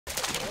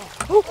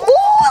Oh,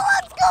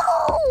 let's go!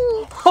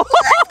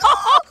 Let's go!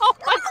 Oh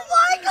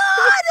my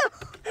God!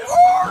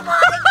 Oh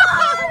my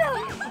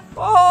God!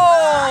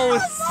 Oh,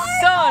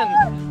 son!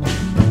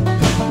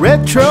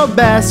 Retro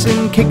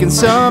bassin', kicking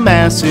some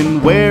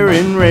assin',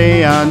 wearing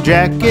rayon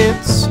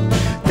jackets.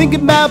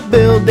 Thinking about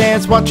Bill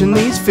Dance, watching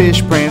these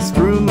fish prance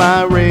through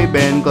my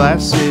Ray-Ban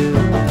glasses.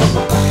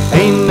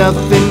 Ain't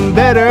nothing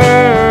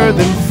better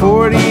than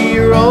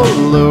 40-year-old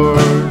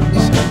lures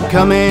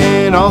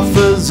coming off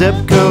of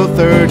Zepco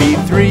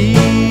 33.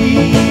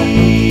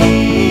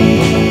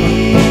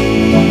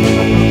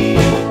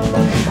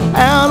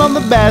 Out on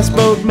the bass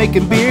boat,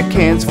 making beer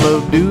cans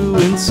float,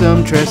 doing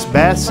some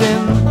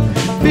trespassing.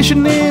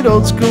 Fishing it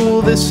old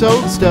school, this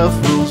old stuff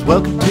rules.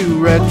 Welcome to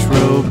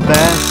Retro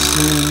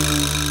Bassin'.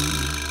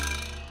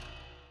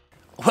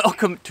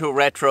 Welcome to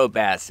Retro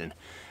Bassin'.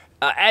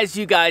 As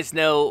you guys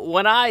know,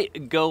 when I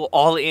go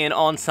all in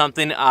on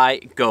something, I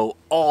go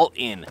all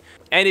in.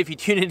 And if you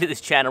tuned into this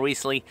channel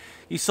recently,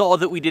 you saw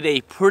that we did a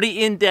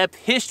pretty in-depth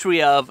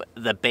history of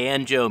the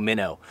Banjo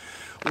Minnow.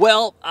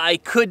 Well, I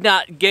could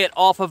not get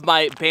off of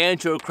my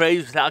banjo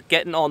craze without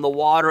getting on the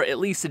water at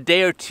least a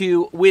day or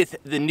two with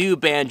the new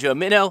Banjo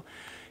Minnow.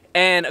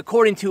 And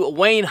according to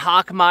Wayne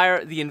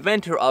Hockmeyer, the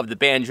inventor of the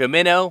Banjo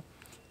Minnow,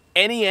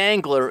 any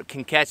angler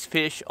can catch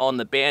fish on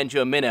the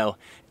Banjo Minnow.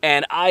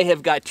 And I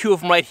have got two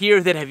of them right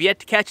here that have yet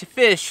to catch a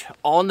fish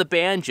on the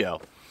Banjo.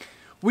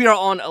 We are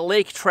on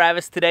Lake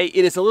Travis today.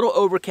 It is a little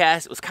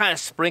overcast. It was kind of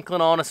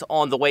sprinkling on us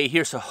on the way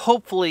here, so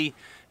hopefully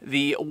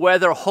the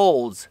weather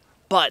holds.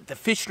 But the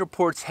fishing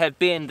reports have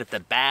been that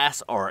the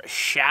bass are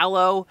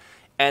shallow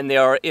and they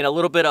are in a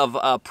little bit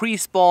of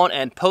pre-spawn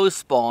and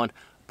post-spawn,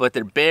 but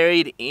they're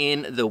buried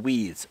in the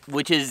weeds,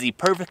 which is the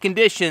perfect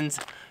conditions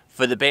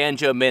for the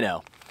Banjo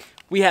Minnow.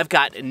 We have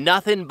got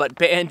nothing but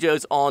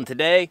banjos on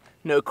today.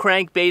 No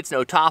crankbaits,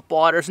 no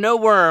topwaters, no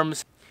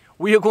worms.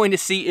 We are going to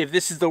see if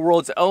this is the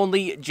world's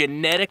only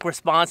genetic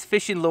response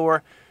fishing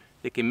lure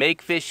that can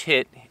make fish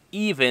hit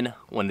even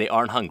when they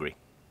aren't hungry.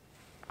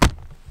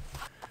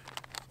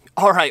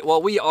 All right,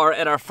 well, we are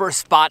at our first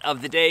spot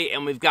of the day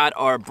and we've got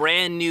our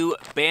brand new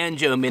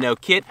Banjo Minnow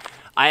kit.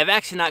 I have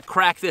actually not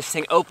cracked this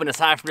thing open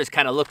aside from just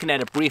kind of looking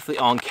at it briefly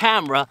on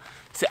camera,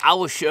 so I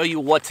will show you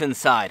what's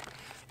inside.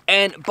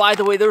 And by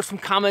the way, there were some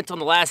comments on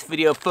the last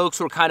video. Folks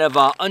were kind of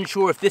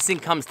unsure if this thing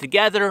comes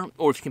together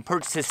or if you can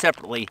purchase it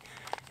separately.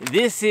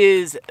 This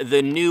is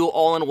the new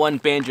all-in-one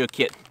banjo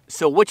kit.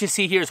 So what you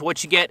see here is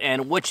what you get,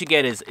 and what you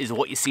get is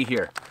what you see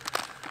here.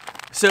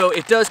 So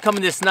it does come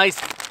in this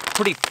nice,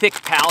 pretty thick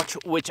pouch,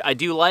 which I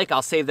do like.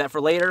 I'll save that for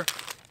later.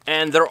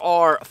 And there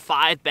are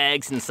 5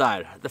 bags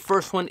inside. The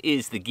first one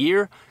is the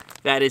gear.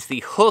 That is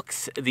the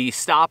hooks, the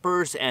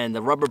stoppers, and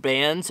the rubber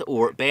bands,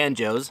 or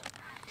banjos.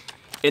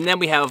 And then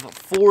we have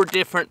 4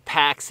 different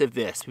packs of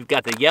this. We've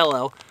got the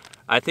yellow.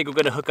 I think we're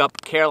gonna hook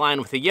up Caroline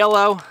with the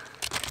yellow.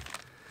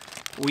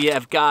 We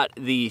have got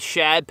the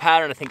shad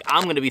pattern. I think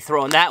I'm gonna be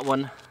throwing that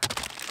one.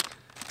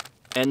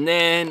 And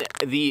then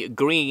the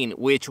green,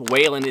 which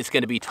Waylon is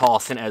gonna be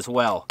tossing as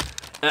well.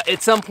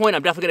 At some point,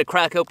 I'm definitely gonna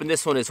crack open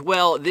this one as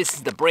well. This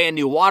is the brand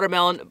new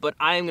watermelon, but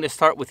I am gonna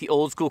start with the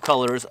old school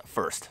colors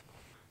first.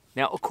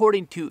 Now,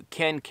 according to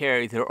Ken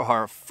Kerry, there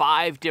are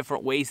 5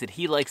 different ways that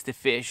he likes to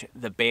fish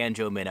the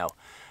Banjo Minnow.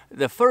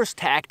 The first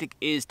tactic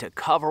is to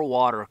cover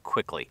water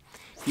quickly.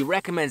 He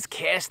recommends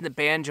casting the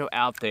banjo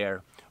out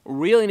there,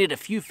 reeling it a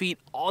few feet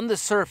on the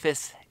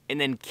surface, and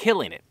then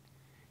killing it.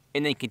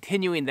 And then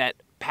continuing that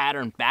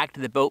pattern back to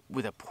the boat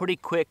with a pretty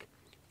quick,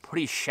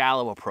 pretty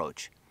shallow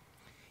approach.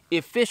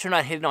 If fish are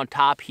not hitting on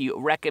top, he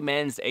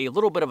recommends a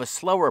little bit of a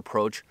slower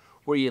approach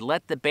where you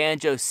let the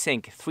banjo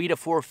sink 3 to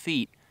 4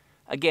 feet.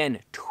 Again,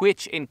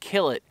 twitch and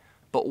kill it,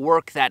 but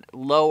work that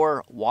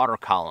lower water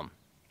column.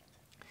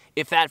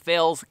 If that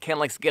fails, Ken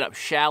likes to get up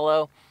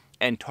shallow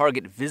and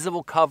target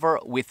visible cover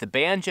with the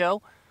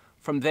banjo.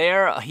 From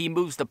there, he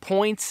moves the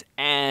points,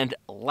 and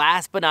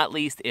last but not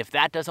least, if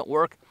that doesn't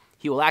work,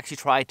 he will actually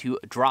try to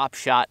drop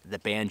shot the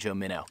Banjo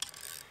Minnow.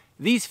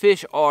 These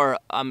fish are,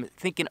 I'm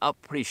thinking, up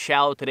pretty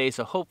shallow today,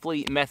 so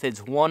hopefully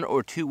methods 1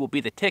 or 2 will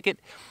be the ticket.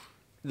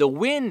 The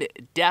wind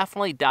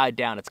definitely died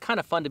down. It's kind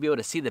of fun to be able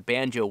to see the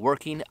banjo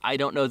working. I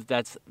don't know that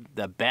that's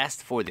the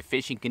best for the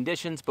fishing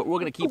conditions, but we're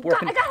gonna keep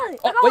working. I got it,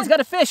 oh, wait, he's got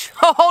a fish.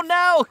 Oh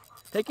no!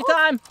 Take your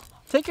time.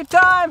 Take your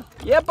time.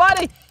 Yeah,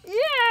 buddy.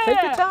 Yeah!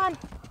 Take your time.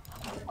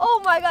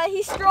 Oh my God,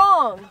 he's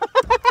strong.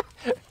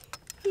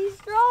 He's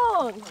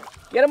strong.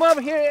 Get him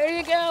over here. There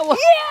you go.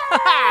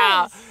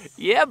 Yes!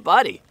 Yeah,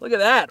 buddy. Look at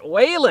that.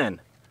 Waylon,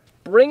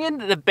 bringing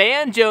the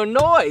banjo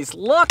noise.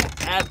 Look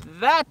at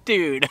that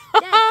dude.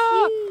 That's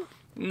huge.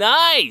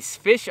 Nice.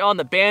 Fish on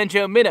the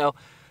Banjo Minnow.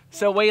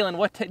 So, Waylon,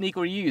 what technique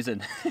were you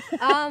using?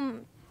 I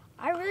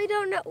really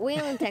don't know.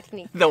 Whaling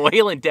technique. The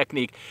Waylon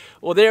technique.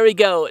 Well, there we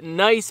go.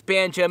 Nice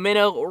Banjo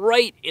Minnow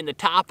right in the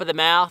top of the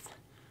mouth,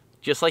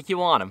 just like you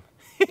want him.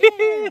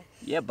 Yeah.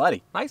 Yeah,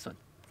 buddy. Nice one.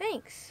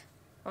 Thanks.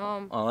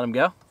 I'll let him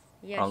go?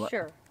 Yeah,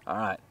 sure. All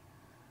right.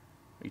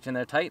 Reach in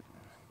there tight.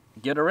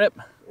 Give it a rip.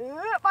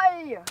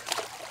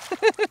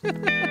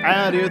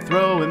 Out here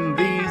throwing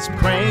these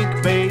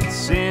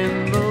crankbaits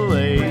in the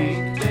lake.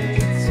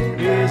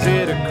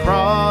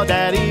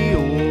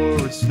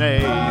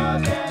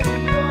 snail.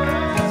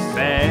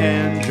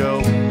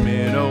 Banjo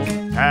minnow,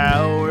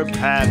 power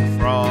pack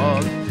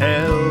frog,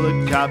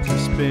 helicopter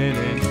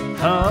spinning,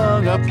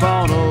 hung up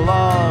on a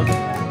log.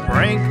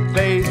 Crank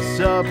baits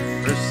up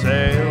for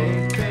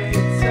sale.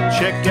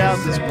 Check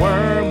out this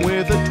worm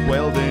with a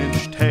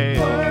 12-inch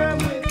tail.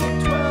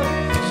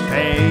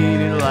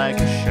 Painted like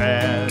a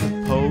shad,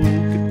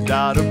 polka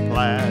dot or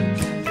plaid.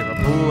 If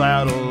I pull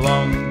out a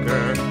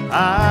lunker,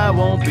 I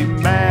won't be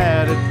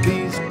mad at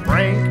these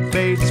crank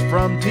baits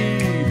from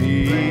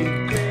TV.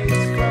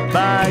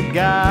 By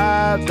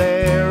God,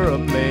 they're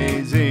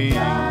amazing.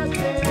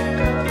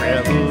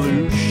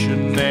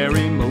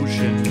 Revolutionary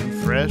motion,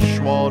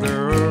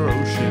 freshwater or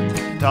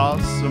ocean.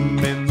 Toss them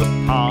in the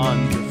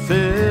pond, you're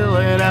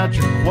filling out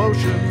your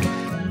quotient.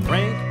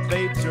 Crank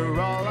baits are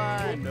all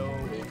I know.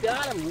 You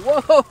got him.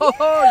 Whoa,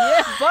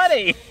 yeah,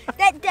 buddy.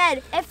 That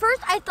dead. At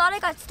first, I thought I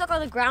got stuck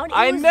on the ground.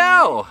 I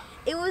know.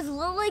 It was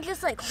literally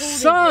just like holding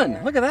Son,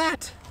 there. look at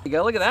that. You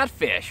go, look at that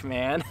fish,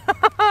 man.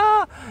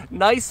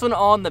 Nice one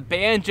on the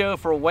banjo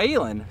for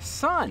Waylon.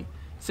 Son,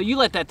 so you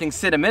let that thing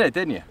sit a minute,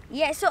 didn't you?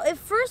 Yeah, so at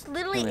first,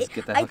 literally,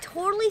 I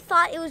totally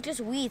thought it was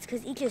just weeds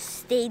because it just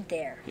stayed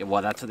there. Yeah,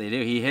 well, that's what they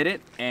do. He hit it,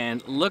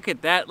 and look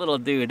at that little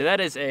dude. That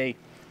is a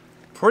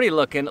pretty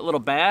looking little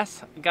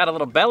bass. Got a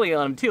little belly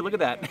on him too, look at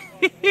that.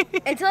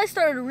 Until I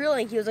started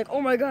reeling, he was like,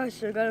 oh my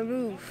gosh, I gotta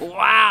move.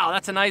 Wow,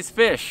 that's a nice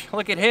fish.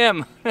 Look at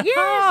him.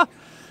 Yes.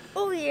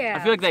 Oh yeah.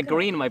 I feel like that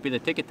green might be the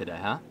ticket today,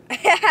 huh?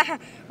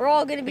 We're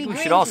all gonna be green.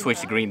 We should all switch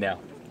to green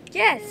now.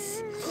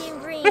 Yes, team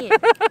green.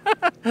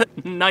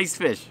 Nice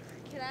fish.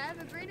 Can I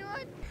have a green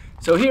one?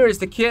 So here is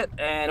the kit,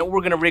 and we're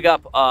gonna rig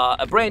up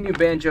a brand new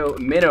Banjo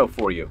Minnow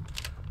for you.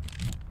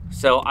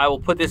 So I will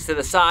put this to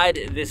the side.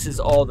 This is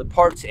all the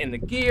parts and the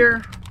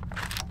gear.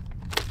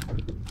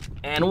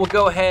 And we'll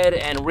go ahead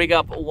and rig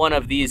up one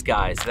of these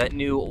guys, that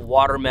new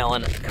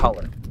watermelon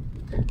color.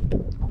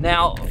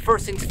 Now,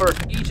 first things first,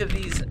 each of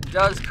these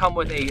does come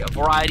with a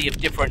variety of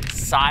different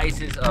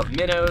sizes of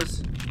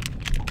minnows.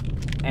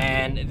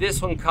 And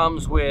this one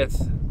comes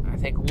with, I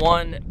think,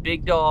 one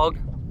big dog,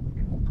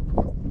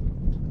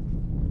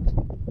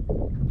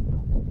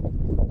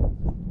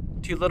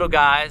 two little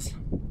guys,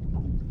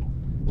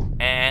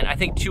 and I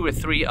think 2 or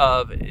 3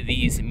 of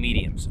these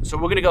mediums. So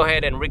we're gonna go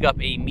ahead and rig up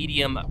a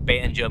medium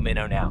Banjo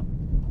Minnow now.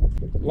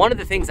 One of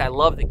the things I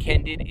love that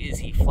Ken did is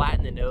he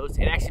flattened the nose.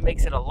 It actually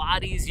makes it a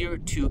lot easier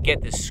to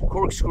get this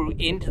corkscrew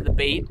into the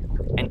bait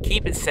and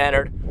keep it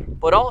centered,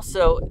 but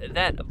also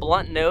that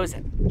blunt nose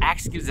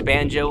actually gives the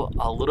banjo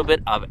a little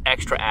bit of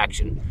extra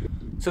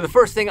action. So the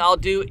first thing I'll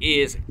do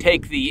is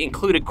take the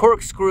included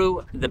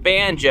corkscrew, the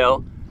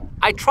banjo.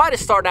 I try to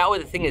start out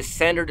with the thing as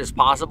centered as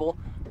possible.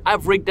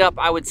 I've rigged up,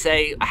 I would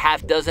say, a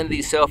half dozen of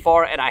these so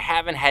far, and I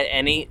haven't had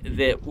any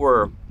that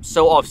were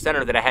so off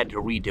center that I had to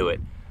redo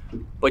it.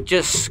 But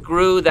just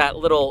screw that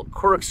little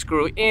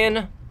corkscrew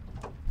in,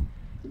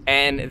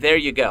 and there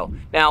you go.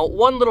 Now,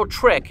 one little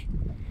trick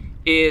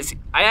is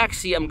I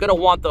actually am gonna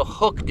want the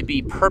hook to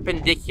be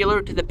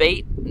perpendicular to the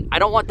bait. I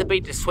don't want the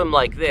bait to swim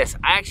like this.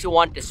 I actually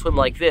want it to swim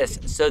like this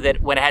so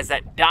that when it has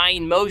that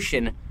dying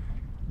motion,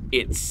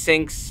 it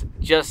sinks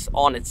just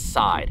on its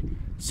side.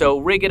 So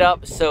rig it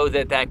up so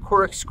that that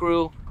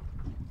corkscrew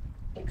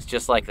is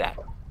just like that.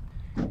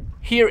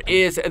 Here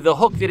is the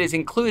hook that is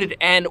included,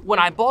 and when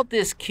I bought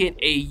this kit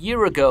a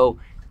year ago,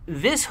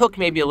 this hook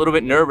made me a little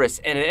bit nervous,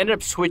 and it ended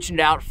up switching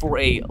it out for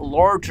a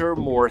larger,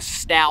 more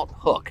stout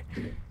hook.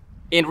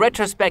 In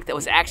retrospect, that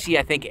was actually,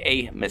 I think,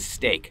 a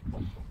mistake.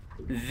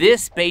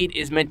 This bait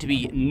is meant to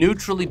be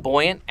neutrally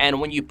buoyant,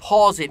 and when you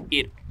pause it,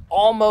 it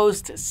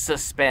almost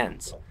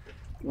suspends.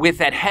 With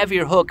that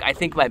heavier hook, I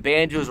think my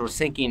banjos were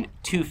sinking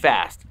too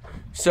fast.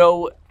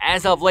 So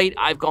as of late,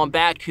 I've gone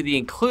back to the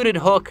included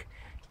hook,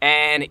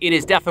 and it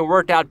has definitely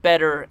worked out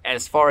better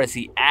as far as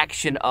the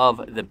action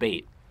of the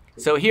bait.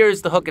 So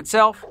here's the hook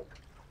itself.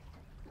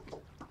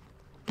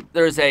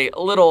 There's a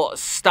little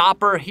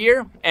stopper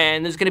here,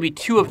 and there's gonna be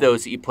 2 of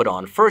those that you put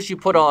on. First, you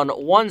put on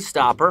one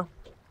stopper.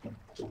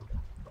 If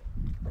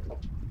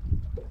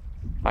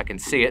I can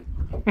see it.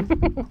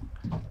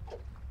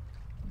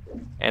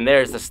 And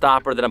there's the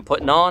stopper that I'm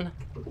putting on.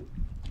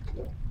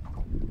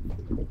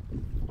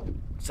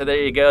 So there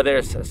you go,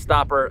 there's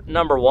stopper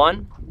number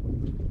 1.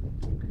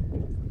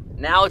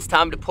 Now it's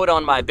time to put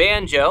on my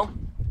banjo.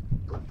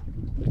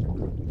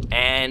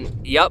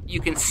 And yep, you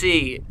can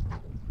see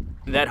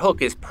that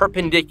hook is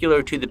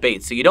perpendicular to the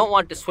bait. So you don't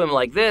want it to swim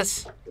like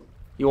this,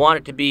 you want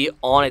it to be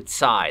on its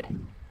side.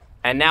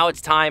 And now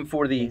it's time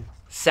for the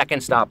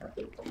second stopper.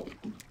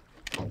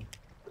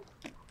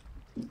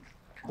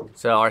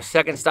 So our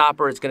second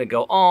stopper is gonna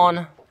go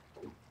on,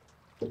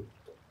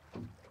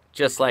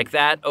 just like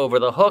that, over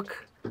the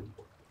hook,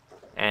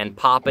 and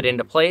pop it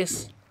into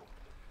place.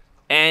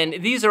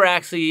 And these are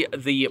actually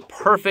the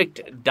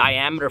perfect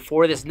diameter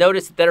for this.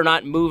 Notice that they're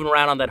not moving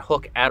around on that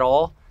hook at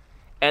all.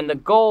 And the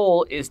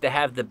goal is to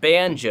have the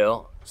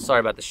banjo,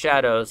 sorry about the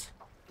shadows,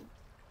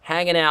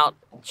 hanging out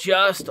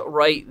just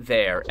right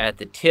there at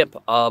the tip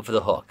of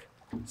the hook.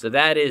 So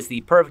that is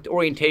the perfect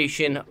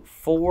orientation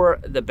for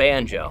the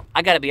Banjo.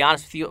 I gotta be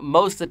honest with you,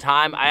 most of the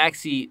time I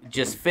actually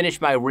just finish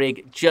my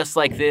rig just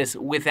like this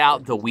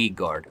without the weed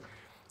guard.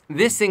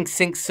 This thing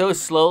sinks so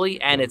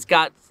slowly and it's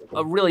got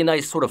a really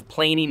nice sort of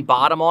planing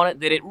bottom on it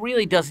that it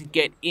really doesn't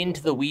get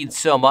into the weeds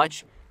so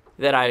much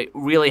that I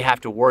really have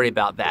to worry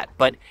about that.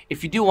 But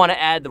if you do want to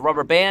add the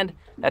rubber band,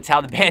 that's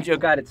how the Banjo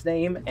got its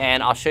name,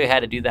 and I'll show you how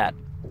to do that.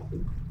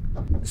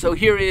 So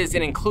here is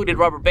an included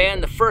rubber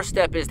band. The first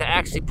step is to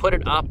actually put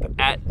it up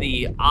at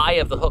the eye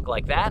of the hook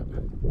like that.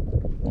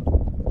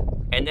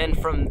 And then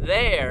from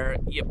there,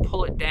 you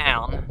pull it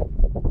down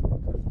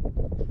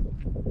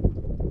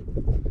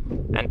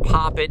and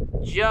pop it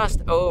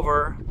just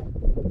over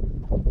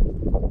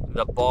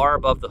the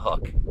barb of the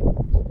hook.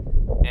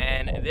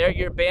 And there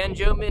your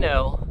Banjo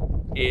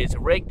Minnow is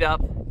rigged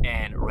up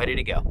and ready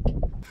to go.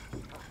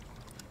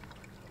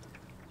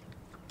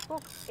 Oh,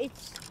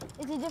 it's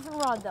a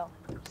different rod though.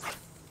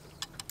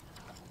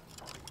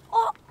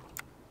 Oh!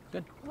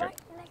 Good. Right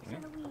next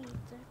to the weeds.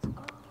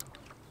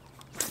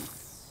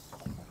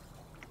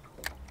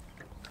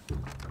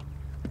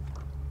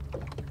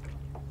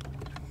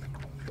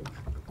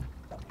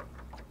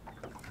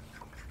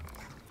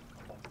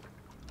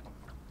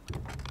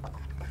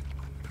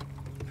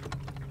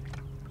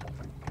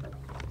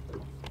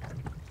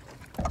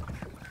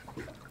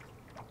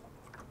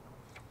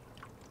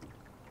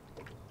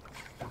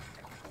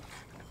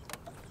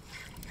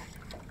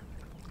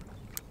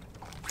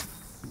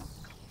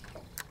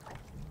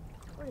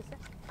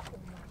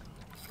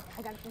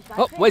 Let's go.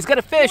 Oh, Wayne's got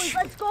a fish.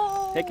 Let's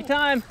go. Take your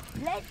time.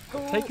 Let's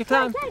go. Take your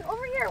time. Hey,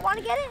 over here. Want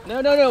to get it?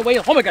 No,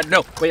 Waylon. Oh my God,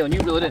 no. Waylon, you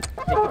reel it in.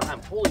 Take your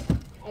time. Holy,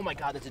 oh my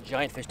God, that's a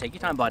giant fish. Take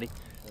your time, buddy.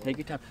 Take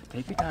your time.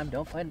 Take your time.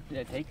 Don't fight.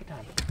 Take your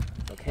time.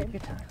 Okay. Take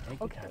your time. Take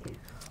your time.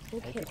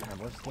 Okay. Take your time.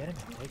 Let's get him.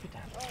 Take your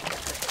time.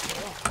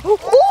 Oh,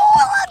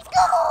 let's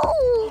go.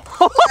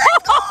 Let's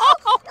go.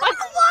 Oh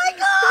my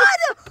God.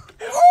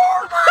 Oh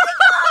my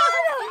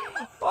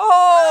God.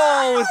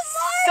 Oh,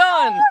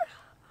 son.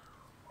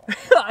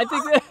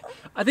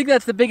 I think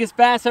that's the biggest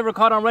bass ever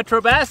caught on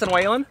Retro Bassin,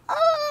 Waylon.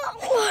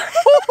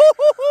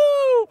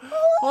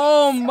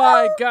 Oh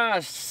my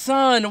gosh,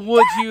 son,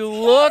 would you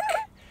look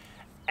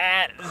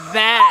at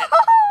that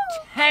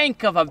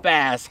tank of a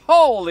bass.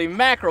 Holy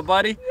mackerel,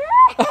 buddy.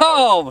 Yeah.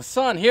 Oh,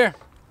 son, here.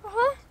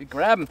 You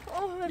grab him.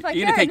 Oh, if I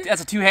You're gonna take,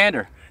 that's a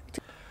two-hander.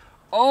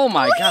 Oh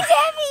my God. He's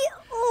heavy.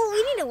 Oh,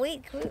 we need to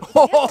wait.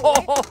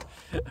 Oh,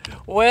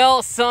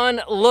 well,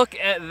 son, look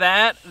at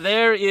that.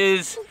 There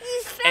is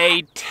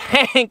a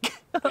tank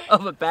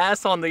of a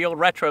bass on the old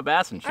Retro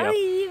Bassin show. I don't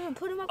even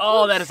put him up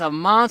Oh, close. that is a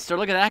monster.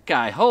 Look at that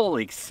guy.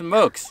 Holy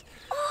smokes.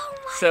 Oh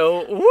my.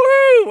 So,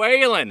 woo,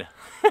 Waylon.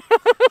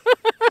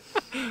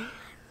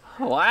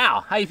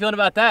 Wow, how you feeling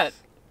about that?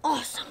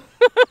 Awesome.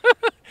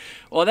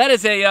 Well, that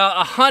is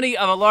a honey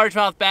of a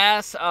largemouth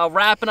bass,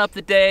 wrapping up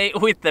the day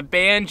with the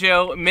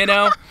Banjo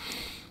Minnow.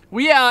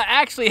 We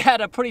actually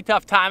had a pretty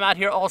tough time out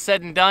here, all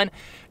said and done.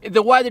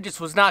 The weather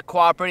just was not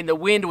cooperating. The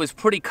wind was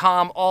pretty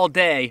calm all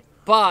day,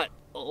 but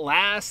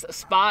last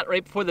spot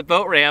right before the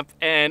boat ramp,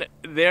 and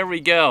there we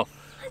go.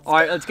 All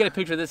right, let's get a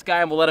picture of this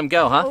guy and we'll let him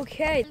go, huh?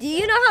 Okay. Do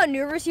you know how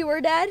nervous you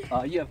were, Dad?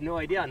 You have no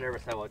idea how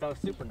nervous I was. I was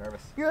super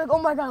nervous. You're like,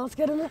 oh my God, let's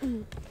get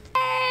him.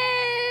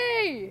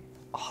 Hey!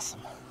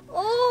 Awesome.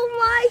 Oh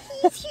my,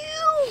 he's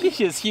huge.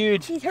 He's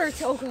huge. He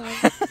hurts, oh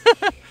God.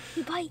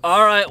 He bites.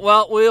 All right,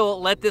 well,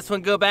 we'll let this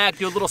one go back,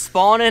 do a little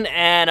spawning,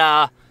 and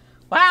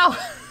wow.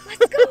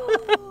 Let's go.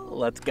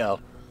 Let's go.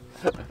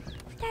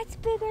 That's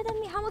bigger than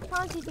me. How much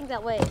pounds do you think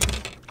that weighs?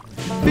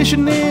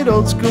 Fishing it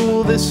old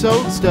school, this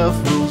old stuff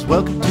rules.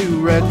 Welcome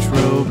to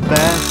Retro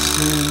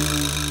Bassin.